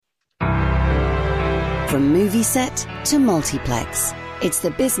From movie set to multiplex, it's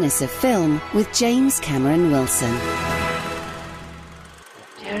the business of film with James Cameron Wilson.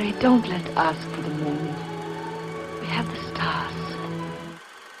 Jerry, don't let us ask for the moon. We have the stars.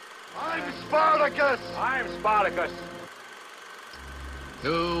 I'm Spartacus! I'm Spartacus.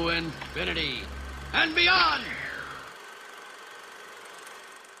 To infinity and beyond!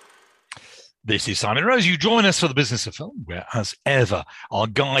 This is Simon Rose. You join us for the business of film, where, as ever, our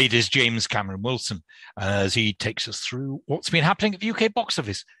guide is James Cameron Wilson, as he takes us through what's been happening at the UK box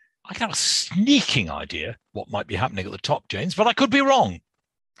office. I can have a sneaking idea what might be happening at the top, James, but I could be wrong.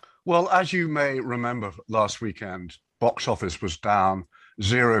 Well, as you may remember, last weekend, box office was down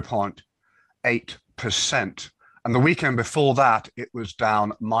 0.8%. And the weekend before that, it was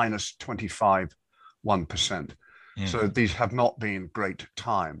down minus 25.1%. So these have not been great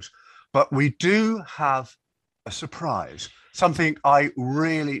times. But we do have a surprise, something I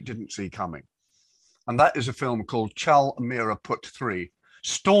really didn't see coming. And that is a film called Chal Mira Put 3,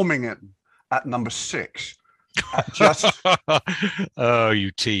 storming in at number 6. At just, oh,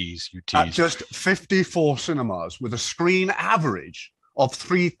 you tease. At just 54 cinemas with a screen average of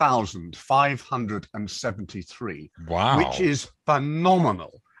 3,573. Wow. Which is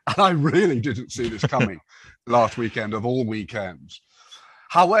phenomenal. And I really didn't see this coming last weekend of all weekends.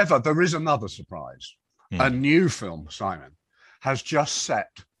 However, there is another surprise. A new film, Simon, has just set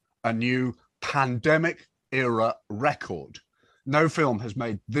a new pandemic-era record. No film has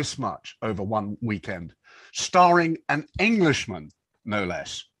made this much over one weekend, starring an Englishman, no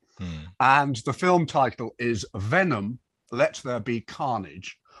less. And the film title is Venom, Let There Be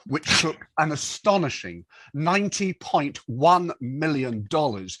Carnage, which took an astonishing $90.1 million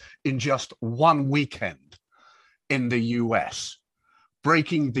in just one weekend in the US,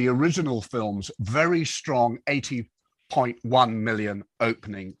 breaking the original film's very strong 80.1 million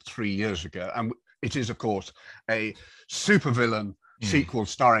opening 3 years ago. And it is, of course, a supervillain sequel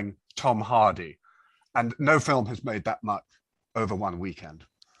starring Tom Hardy. And no film has made that much over one weekend.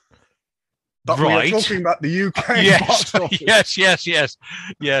 But right. We are talking about the UK box office. Yes.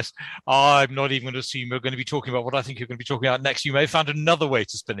 I'm not even going to assume you're going to be talking about what I think you're going to be talking about next. You may have found another way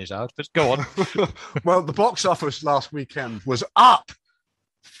to spin it out, but go on. Well, the box office last weekend was up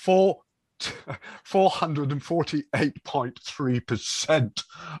 448.3%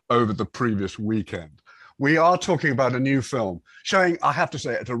 over the previous weekend. We are talking about a new film showing, I have to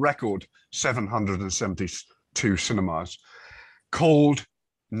say, at a record 772 cinemas, called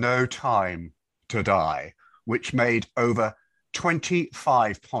No Time to Die, which made over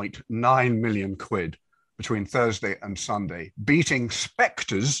 25.9 million quid between Thursday and Sunday, beating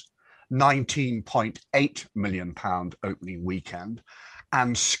Spectre's 19.8 million pound opening weekend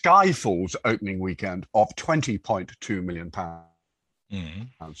and Skyfall's opening weekend of 20.2 million pounds.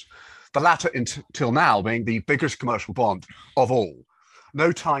 The latter, until now, being the biggest commercial bond of all.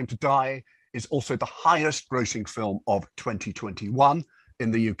 No Time to Die is also the highest grossing film of 2021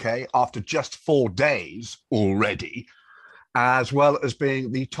 in the UK after just 4 days already, as well as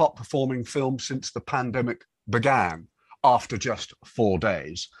being the top performing film since the pandemic began after just 4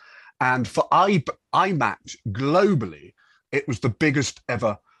 days. And for IMAX globally, it was the biggest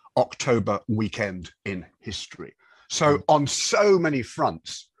ever October weekend in history. So on so many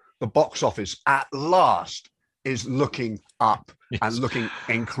fronts, the box office at last is looking up and looking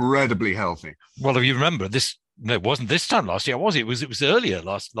incredibly healthy. Well, if you remember, it wasn't this time last year, was it? It was earlier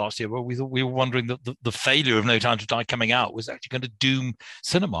last year where we were wondering that the failure of No Time to Die coming out was actually going to doom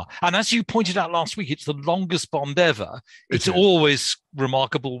cinema. And as you pointed out last week, it's the longest Bond ever. It's always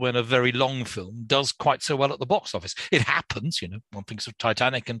remarkable when a very long film does quite so well at the box office. It happens, one thinks of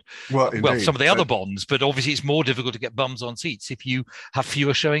Titanic and some of the other Bonds, but obviously it's more difficult to get bums on seats if you have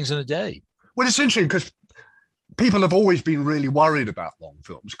fewer showings in a day. Well, it's interesting because people have always been really worried about long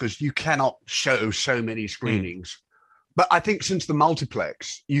films because you cannot show so many screenings. But I think since the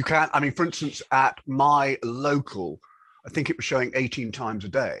multiplex, you can. I mean, for instance, at my local, I think it was showing 18 times a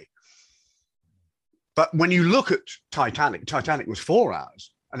day. But when you look at Titanic was 4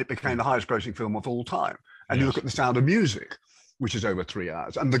 hours and it became the highest grossing film of all time. And you look at The Sound of Music, which is over 3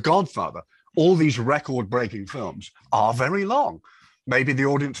 hours, and The Godfather, all these record breaking films are very long. Maybe the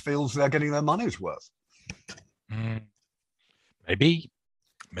audience feels they're getting their money's worth. Maybe.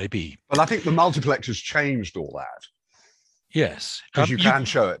 But I think the multiplex has changed all that. Yes. Because you can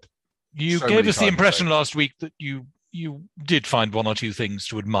show it. You gave us the impression last week that you did find one or two things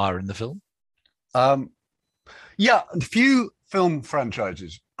to admire in the film. Yeah, a few film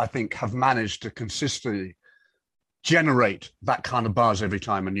franchises, I think, have managed to consistently generate that kind of buzz every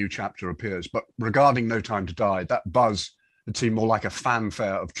time a new chapter appears. But regarding No Time to Die, that buzz had seemed more like a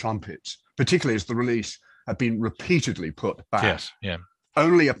fanfare of trumpets, particularly as the release had been repeatedly put back. Yes, yeah.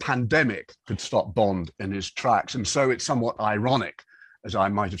 Only a pandemic could stop Bond in his tracks. And so it's somewhat ironic, as I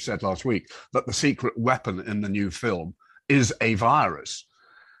might have said last week, that the secret weapon in the new film is a virus.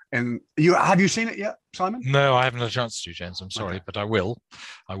 And have you seen it yet, Simon? No, I haven't had a chance to, James. I'm sorry, Okay. but I will.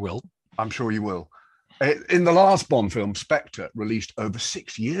 I'm sure you will. In the last Bond film, Spectre, released over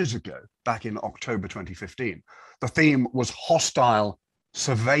 6 years ago, back in October 2015, the theme was hostile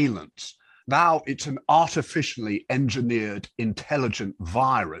surveillance. Now it's an artificially engineered intelligent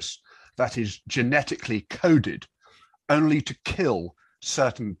virus that is genetically coded only to kill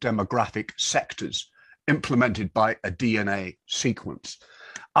certain demographic sectors, implemented by a DNA sequence.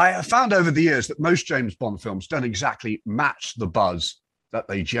 I have found over the years that most James Bond films don't exactly match the buzz that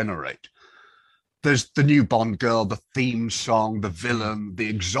they generate. There's the new Bond girl, the theme song, the villain, the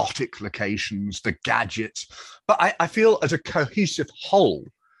exotic locations, the gadgets. But I feel as a cohesive whole,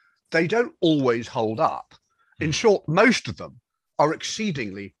 they don't always hold up. In short, most of them are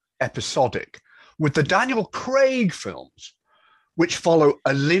exceedingly episodic. With the Daniel Craig films, which follow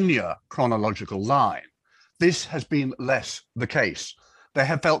a linear chronological line, this has been less the case. They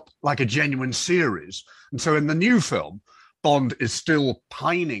have felt like a genuine series. And so in the new film, Bond is still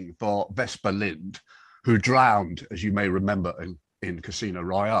pining for Vesper Lynd, who drowned, as you may remember, in Casino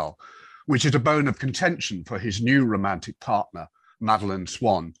Royale, which is a bone of contention for his new romantic partner, Madeleine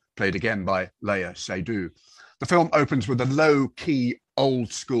Swann, played again by Léa Seydoux. The film opens with a low-key,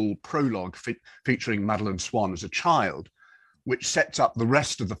 old-school prologue featuring Madeleine Swann as a child, which sets up the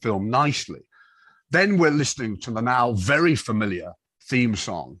rest of the film nicely. Then we're listening to the now very familiar theme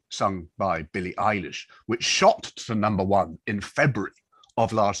song sung by Billie Eilish, which shot to #1 in February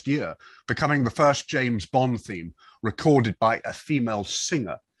of last year, becoming the first James Bond theme recorded by a female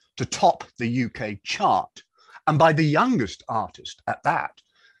singer to top the UK chart, and by the youngest artist at that.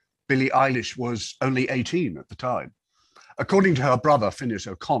 Billie Eilish was only 18 at the time. According to her brother, Phineas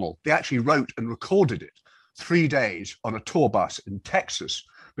O'Connell, they actually wrote and recorded it 3 days on a tour bus in Texas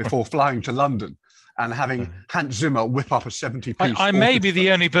before flying to London and having Hans Zimmer whip up a 70-piece. I may be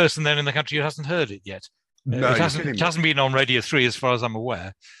the only person then in the country who hasn't heard it yet. No, it hasn't been on Radio 3 as far as I'm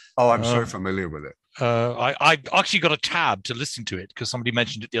aware. Oh, I'm so familiar with it. I actually got a tab to listen to it because somebody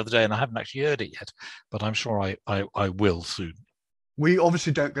mentioned it the other day and I haven't actually heard it yet, but I'm sure I will soon. We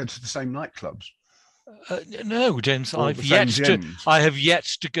obviously don't go to the same nightclubs. No, James, I have yet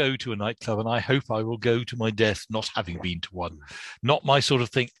to go to a nightclub, and I hope I will go to my death not having been to one. Not my sort of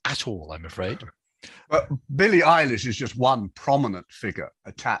thing at all, I'm afraid. But Billie Eilish is just one prominent figure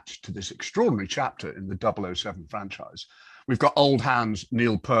attached to this extraordinary chapter in the 007 franchise. We've got old hands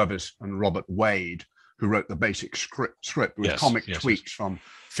Neil Purvis and Robert Wade, who wrote the basic script with comic tweaks from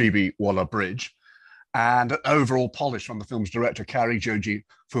Phoebe Waller-Bridge, and an overall polish from the film's director, Cary Joji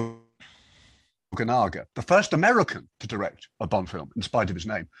Fukunaga, the first American to direct a Bond film, in spite of his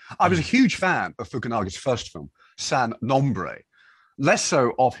name. I was a huge fan of Fukunaga's first film, San Nombre, less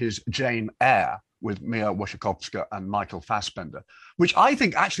so of his Jane Eyre with Mia Wasikowska and Michael Fassbender, which I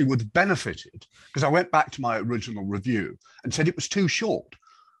think actually would have benefited, because I went back to my original review and said it was too short.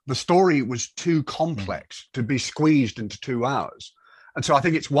 The story was too complex to be squeezed into 2 hours. And so I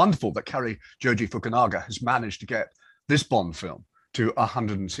think it's wonderful that Cary Joji Fukunaga has managed to get this Bond film to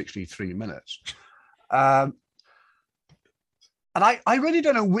 163 minutes. And I really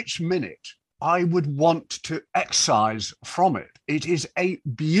don't know which minute I would want to excise from it. It is a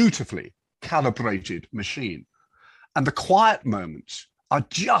beautifully calibrated machine. And the quiet moments are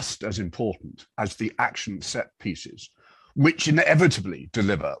just as important as the action set pieces, which inevitably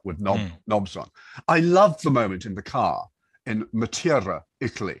deliver with knobs on. I love the moment in the car in Matera,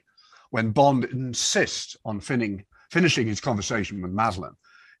 Italy, when Bond insists on finishing his conversation with Madeleine,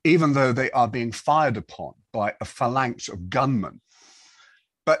 even though they are being fired upon by a phalanx of gunmen.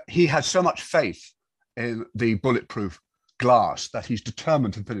 But he has so much faith in the bulletproof glass that he's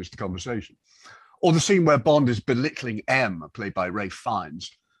determined to finish the conversation. Or the scene where Bond is belittling M, played by Ralph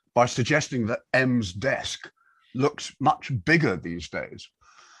Fiennes, by suggesting that M's desk looks much bigger these days,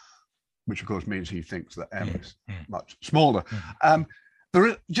 which of course means he thinks that M is much smaller. There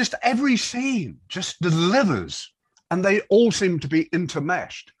is just every scene just delivers, and they all seem to be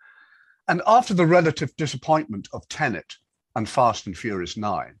intermeshed. And after the relative disappointment of Tenet and Fast and Furious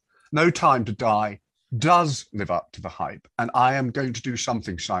 9, No Time to Die does live up to the hype. And I am going to do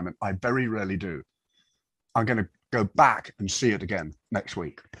something, Simon, I very rarely do. I'm going to go back and see it again next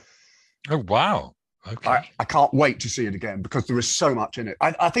week. Oh, wow. Okay. I can't wait to see it again because there is so much in it.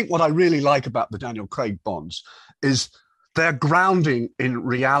 I think what I really like about the Daniel Craig Bonds is their grounding in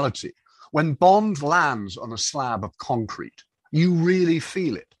reality. When Bond lands on a slab of concrete, you really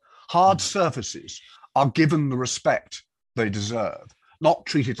feel it. Hard surfaces are given the respect they deserve, not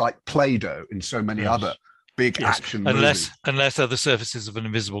treated like Play-Doh in so many other big action movies. Unless they're the surfaces of an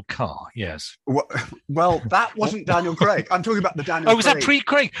invisible car, yes. Well, that wasn't Daniel Craig. I'm talking about the Daniel Craig. Was that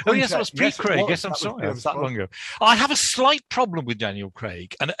pre-Craig? Oh, yes, it was Yes, pre-Craig. it was. Yes, I'm That sorry. It was that was- long ago. I have a slight problem with Daniel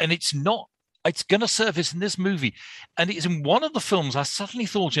Craig, and it's not. It's going to surface in this movie. And it's in one of the films I suddenly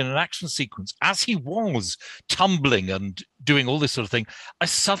thought in an action sequence, as he was tumbling and doing all this sort of thing, I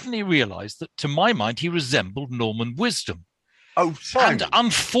suddenly realized that to my mind, he resembled Norman Wisdom. Oh, Simon. And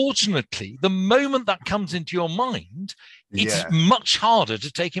unfortunately, the moment that comes into your mind, it's Yeah. much harder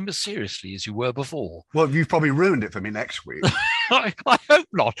to take him as seriously as you were before. Well, you've probably ruined it for me next week. I hope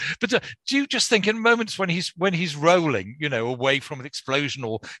not. But do you just think in moments when he's rolling, away from an explosion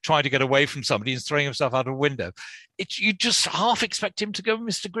or trying to get away from somebody and throwing himself out a window, you just half expect him to go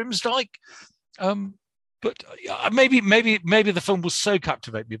Mr. Grimsdyke. But maybe the film will so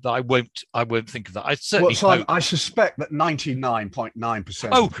captivate me that I won't think of that. I certainly hope. I suspect that 99.9%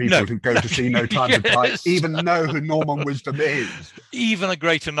 Oh, of people no. who go to see No Time to Die Yes. even know who Norman Wisdom is. Even a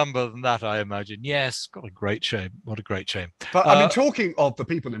greater number than that, I imagine. Yes, what a great shame. What a great shame. But I mean, talking of the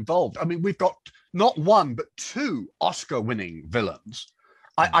people involved, I mean, we've got not one but two Oscar-winning villains.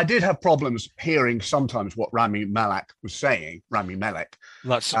 I did have problems hearing sometimes what Rami Malek was saying. Rami Malek.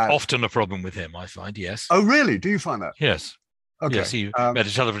 That's often a problem with him, I find. Yes. Oh, really? Do you find that? Yes. Okay. Yes, he made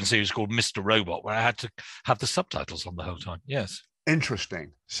a television series called Mr. Robot, where I had to have the subtitles on the whole time. Yes.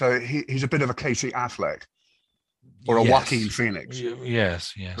 Interesting. So he's a bit of a Casey Affleck or a Yes. Joaquin Phoenix,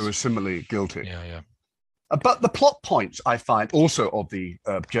 Yes. who is similarly guilty. Yeah. But the plot points I find also of the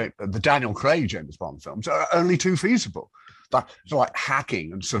Daniel Craig James Bond films are only too feasible. So like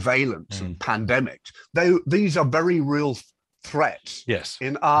hacking and surveillance and pandemics. These are very real threats Yes.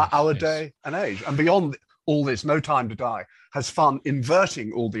 in our day and age. And beyond all this, No Time to Die has fun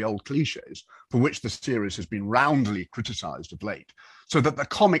inverting all the old cliches for which the series has been roundly criticized of late, so that the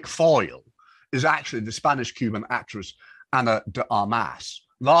comic foil is actually the Spanish-Cuban actress Ana de Armas,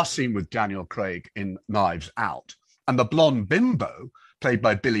 last seen with Daniel Craig in Knives Out. And the blonde bimbo, played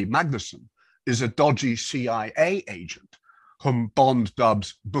by Billy Magnuson, is a dodgy CIA agent whom Bond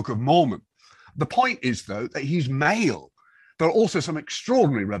dubs Book of Mormon. The point is, though, that he's male. There are also some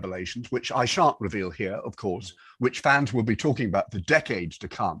extraordinary revelations, which I shan't reveal here, of course, which fans will be talking about for decades to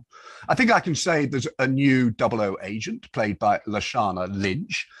come. I think I can say there's a new 00 agent played by Lashana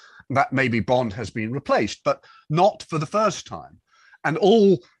Lynch, that maybe Bond has been replaced, but not for the first time. And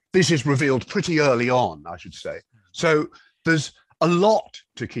all this is revealed pretty early on, I should say. So there's a lot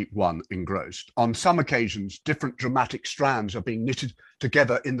to keep one engrossed. On some occasions, different dramatic strands are being knitted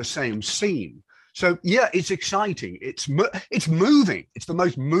together in the same scene. So yeah, it's exciting. It's moving. It's the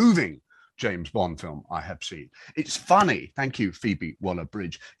most moving James Bond film I have seen. It's funny. Thank you, Phoebe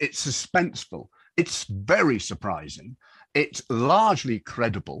Waller-Bridge. It's suspenseful. It's very surprising. It's largely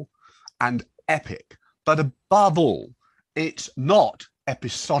credible and epic. But above all, it's not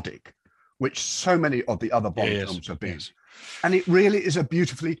episodic, which so many of the other Bond films have been. Yes. And it really is a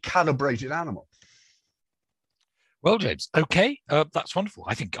beautifully calibrated animal. Well, James, okay, that's wonderful.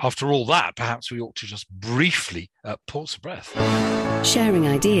 I think after all that, perhaps we ought to just briefly pause for breath. Sharing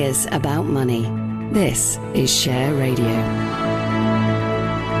ideas about money. This is Share Radio.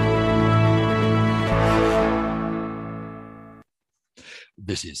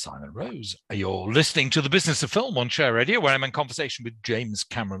 This is Simon Rose. You're listening to The Business of Film on Share Radio, where I'm in conversation with James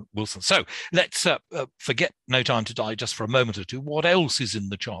Cameron Wilson. So let's forget No Time to Die just for a moment or two. What else is in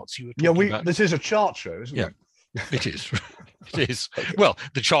the charts you were talking about? This is a chart show, isn't it? It is. It is. Well,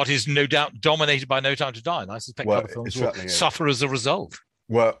 the chart is no doubt dominated by No Time to Die, and I suspect other films will suffer as a result.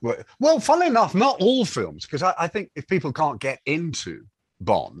 Well, funnily enough, not all films, because I think if people can't get into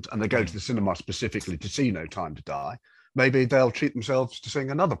Bond and they go to the cinema specifically to see No Time to Die, maybe they'll treat themselves to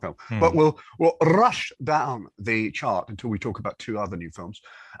seeing another film. But we'll rush down the chart until we talk about two other new films.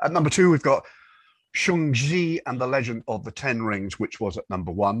 At number 2, we've got Shang-Chi and the Legend of the Ten Rings, which was at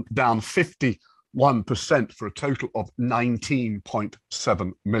number 1, down 51% for a total of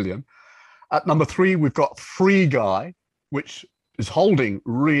 19.7 million. At number 3, we've got Free Guy, which is holding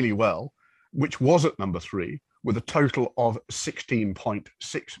really well, which was at number 3, with a total of £16.6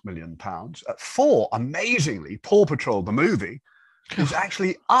 million. At 4, amazingly, Paw Patrol, the movie, is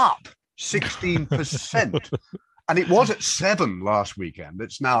actually up 16%. And it was at 7 last weekend.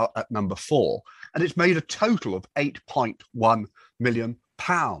 It's now at number 4. And it's made a total of £8.1 million.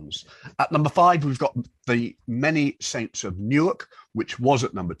 At number 5, we've got The Many Saints of Newark, which was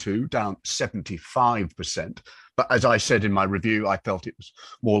at number 2, down 75%. But as I said in my review, I felt it was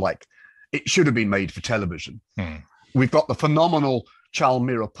more like it should have been made for television. Hmm. We've got the phenomenal Chal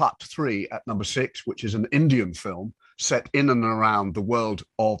Mera Pat 3 at number 6, which is an Indian film set in and around the world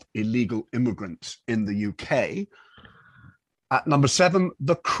of illegal immigrants in the UK. At number 7,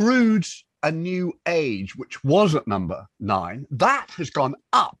 The Croods: A New Age, which was at number 9. That has gone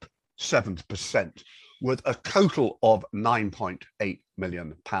up 7% with a total of £9.8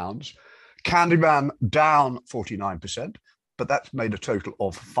 million. Candyman down 49%, but that's made a total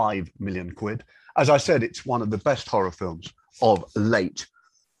of £5 million. As I said, it's one of the best horror films of late.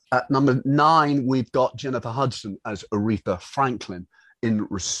 At number 9, we've got Jennifer Hudson as Aretha Franklin in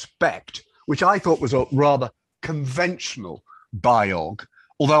Respect, which I thought was a rather conventional biog,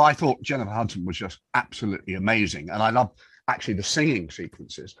 although I thought Jennifer Hudson was just absolutely amazing. And I love actually the singing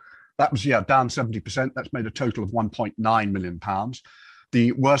sequences. That was, down 70%. That's made a total of £1.9 million.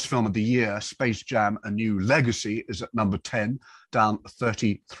 The worst film of the year, Space Jam: A New Legacy, is at number 10, down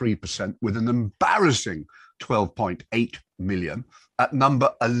 33%, with an embarrassing 12.8 million. At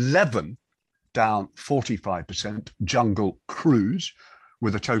number 11, down 45%, Jungle Cruise,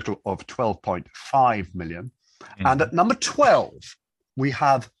 with a total of 12.5 million. Mm-hmm. And at number 12, we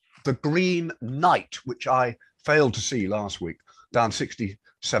have The Green Knight, which I failed to see last week, down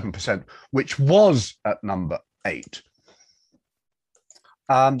 67%, which was at number 8.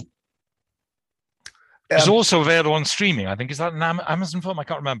 It's also available on streaming, I think. Is that an Amazon film? I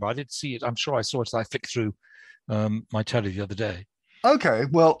can't remember. I did see it. I'm sure I saw it as I flicked through my telly the other day. Okay,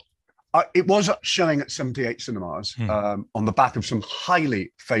 well, it was showing at 78 cinemas on the back of some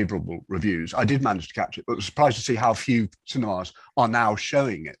highly favourable reviews. I did manage to catch it, but was surprised to see how few cinemas are now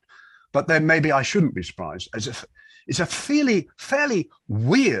showing it. But then maybe I shouldn't be surprised, as if it's a fairly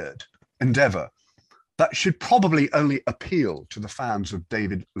weird endeavour that should probably only appeal to the fans of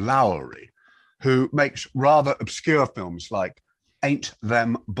David Lowery, who makes rather obscure films like Ain't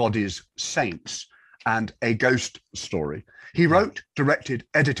Them Bodies Saints and A Ghost Story. He wrote, directed,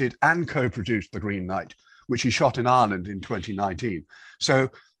 edited, and co-produced The Green Knight, which he shot in Ireland in 2019. So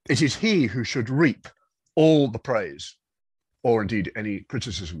it is he who should reap all the praise, or indeed any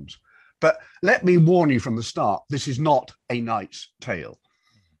criticisms. But let me warn you from the start, this is not A Knight's Tale.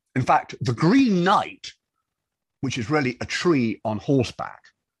 In fact, The Green Knight, which is really a tree on horseback,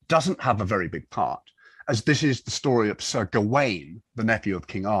 doesn't have a very big part, as this is the story of Sir Gawain, the nephew of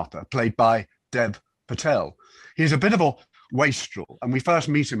King Arthur, played by Dev Patel. He's a bit of a wastrel, and we first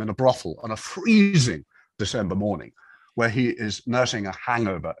meet him in a brothel on a freezing December morning, where he is nursing a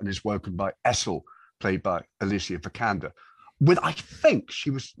hangover and is woken by Essel, played by Alicia Vikander, with, I think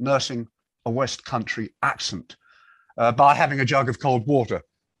she was nursing a West Country accent, by having a jug of cold water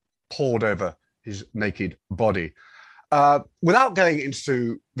poured over his naked body. Without going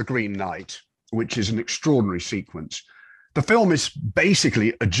into The Green Knight, which is an extraordinary sequence, the film is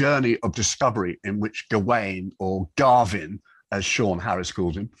basically a journey of discovery in which Gawain, or Garvin, as Sean Harris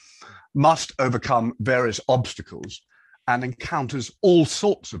calls him, must overcome various obstacles and encounters all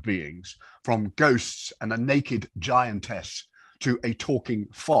sorts of beings, from ghosts and a naked giantess to a talking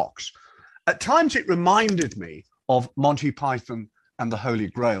fox. At times it reminded me of Monty Python and the Holy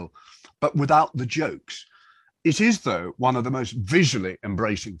Grail, but without the jokes. It is, though, one of the most visually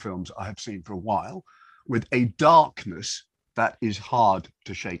embracing films I have seen for a while, with a darkness that is hard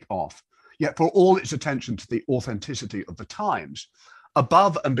to shake off. Yet for all its attention to the authenticity of the times,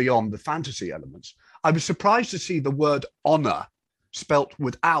 above and beyond the fantasy elements, I was surprised to see the word honour spelt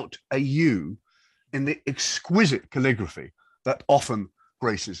without a U in the exquisite calligraphy that often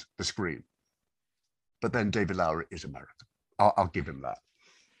graces the screen. But then David Lowery is American. I'll give him that.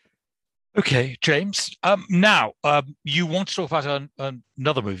 Okay, James. Now, you want to talk about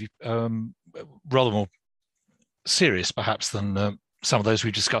another movie, rather more serious, perhaps, than some of those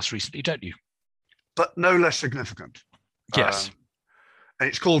we discussed recently, don't you? But no less significant. Yes. And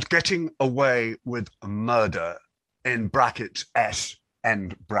it's called Getting Away with Murder, in brackets S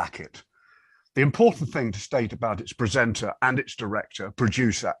end bracket. The important thing to state about its presenter and its director,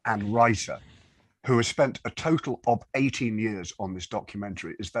 producer, and writer, who has spent a total of 18 years on this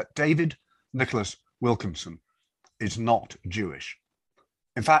documentary, is that David Nicholas Wilkinson is not Jewish.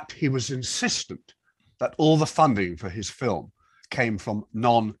 In fact, he was insistent that all the funding for his film came from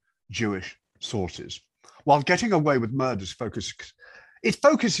non-Jewish sources. While Getting Away with Murder's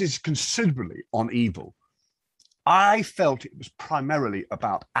focuses considerably on evil, I felt it was primarily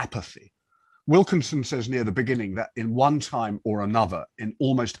about apathy. Wilkinson says near the beginning that in one time or another, in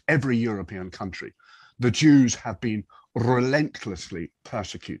almost every European country, the Jews have been relentlessly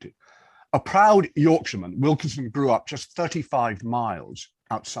persecuted. A proud Yorkshireman, Wilkinson grew up just 35 miles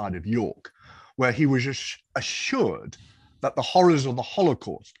outside of York, where he was assured that the horrors of the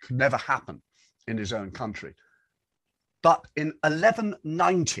Holocaust could never happen in his own country. But in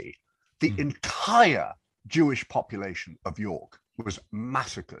 1190, the entire Jewish population of York was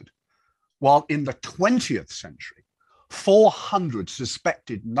massacred, while in the 20th century, 400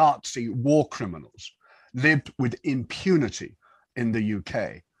 suspected Nazi war criminals lived with impunity in the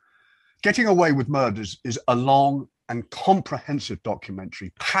UK. Getting Away with Murders is a long and comprehensive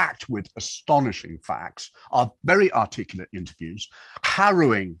documentary packed with astonishing facts, very articulate interviews,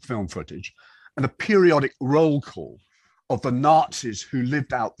 harrowing film footage, and a periodic roll call of the Nazis who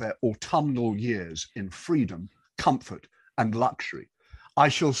lived out their autumnal years in freedom, comfort, and luxury. I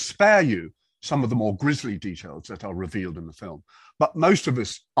shall spare you some of the more grisly details that are revealed in the film, but most of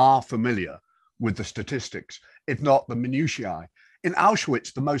us are familiar with the statistics, if not the minutiae. In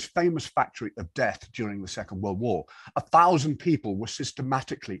Auschwitz, the most famous factory of death during the Second World War, 1,000 people were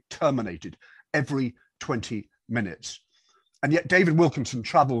systematically terminated every 20 minutes. And yet David Wilkinson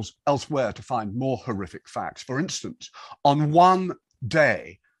travels elsewhere to find more horrific facts. For instance, on one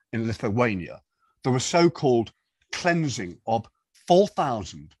day in Lithuania, there was so-called cleansing of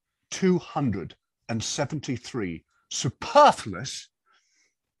 4,273 superfluous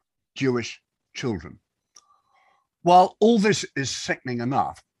Jewish children. While all this is sickening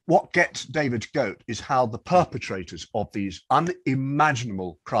enough, what gets David's goat is how the perpetrators of these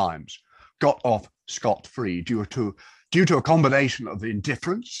unimaginable crimes got off scot-free due to a combination of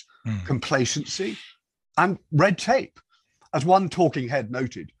indifference, complacency, and red tape. As one talking head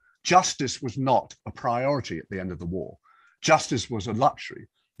noted, justice was not a priority at the end of the war. Justice was a luxury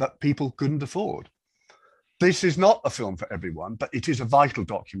that people couldn't afford. This is not a film for everyone, but it is a vital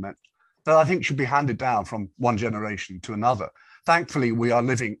document that I think should be handed down from one generation to another. Thankfully, we are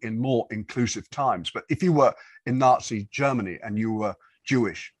living in more inclusive times. But if you were in Nazi Germany and you were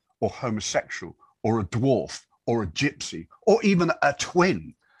Jewish or homosexual or a dwarf or a gypsy or even a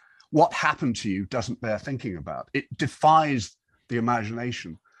twin, what happened to you doesn't bear thinking about. It defies the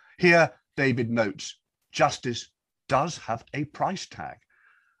imagination. Here, David notes, justice does have a price tag.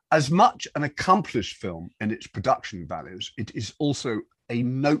 As much an accomplished film in its production values, it is also a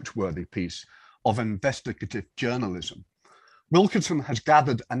noteworthy piece of investigative journalism. Wilkinson has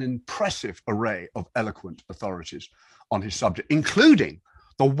gathered an impressive array of eloquent authorities on his subject, including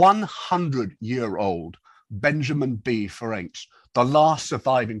the 100-year-old Benjamin B. Ferencz, the last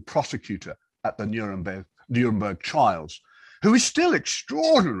surviving prosecutor at the Nuremberg trials, who is still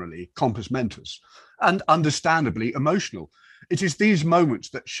extraordinarily compos mentis and understandably emotional. It is these moments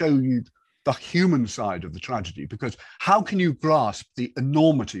that show you the human side of the tragedy, because how can you grasp the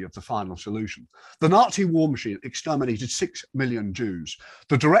enormity of the final solution? The Nazi war machine exterminated 6 million Jews.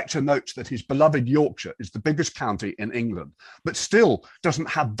 The director notes that his beloved Yorkshire is the biggest county in England, but still doesn't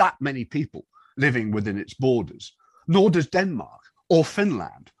have that many people living within its borders. Nor does Denmark, or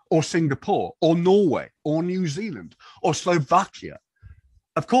Finland, or Singapore, or Norway, or New Zealand, or Slovakia.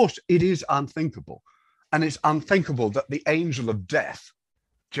 Of course, it is unthinkable. And it's unthinkable that the angel of death,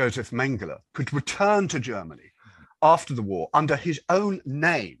 Joseph Mengele, could return to Germany after the war under his own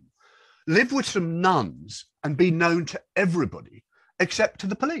name, live with some nuns, and be known to everybody except to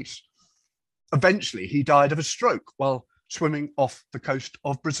the police. Eventually, he died of a stroke while swimming off the coast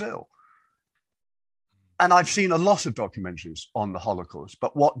of Brazil. And I've seen a lot of documentaries on the Holocaust,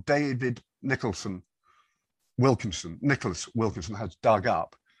 but what Nicholas Wilkinson has dug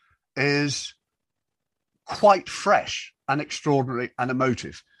up is quite fresh and extraordinary and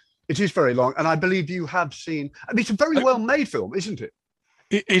emotive. It is very long, and I believe you have seen. I mean, it's a very well-made film, isn't it?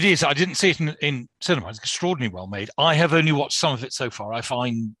 It is. I didn't see it in cinema. It's extraordinarily well made. I have only watched some of it so far. I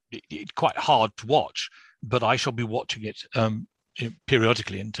find it quite hard to watch, but I shall be watching it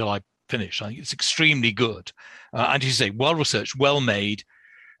periodically until I finish. I think it's extremely good, and as you say, well researched, well made,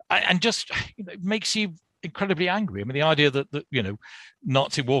 and just it makes you incredibly angry. I mean, the idea that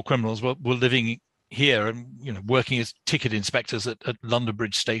Nazi war criminals were living here and working as ticket inspectors at London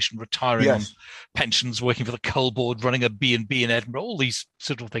Bridge Station, retiring on pensions, working for the Coal Board, running a B&B in Edinburgh, all these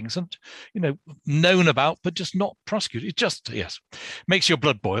sort of things, and known about but just not prosecuted. It just makes your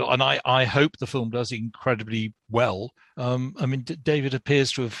blood boil, and I hope the film does incredibly well. I mean, David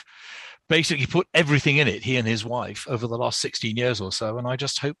appears to have basically put everything in it, he and his wife, over the last 16 years or so, and I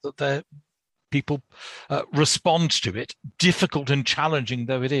just hope that people respond to it, difficult and challenging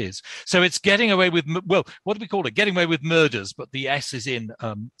though it is. So it's Getting Away with, well, what do we call it? Getting Away with Murders, but the S is in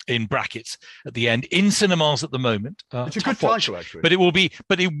brackets at the end, in cinemas at the moment. It's a good title, actually. But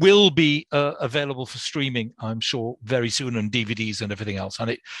it will be available for streaming, I'm sure, very soon, and DVDs and everything else. And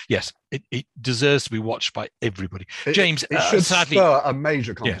it deserves to be watched by everybody. James, it should sadly, spur a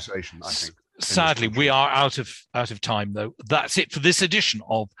major conversation, I think. Sadly, we are out of time, though. That's it for this edition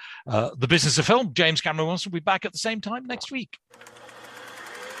of The Business of Film. James Cameron Wilson will be back at the same time next week.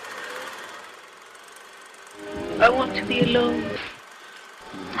 I want to be alone.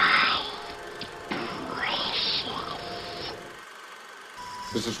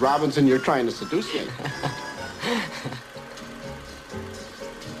 Mrs. Robinson, you're trying to seduce me.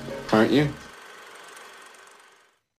 Aren't you?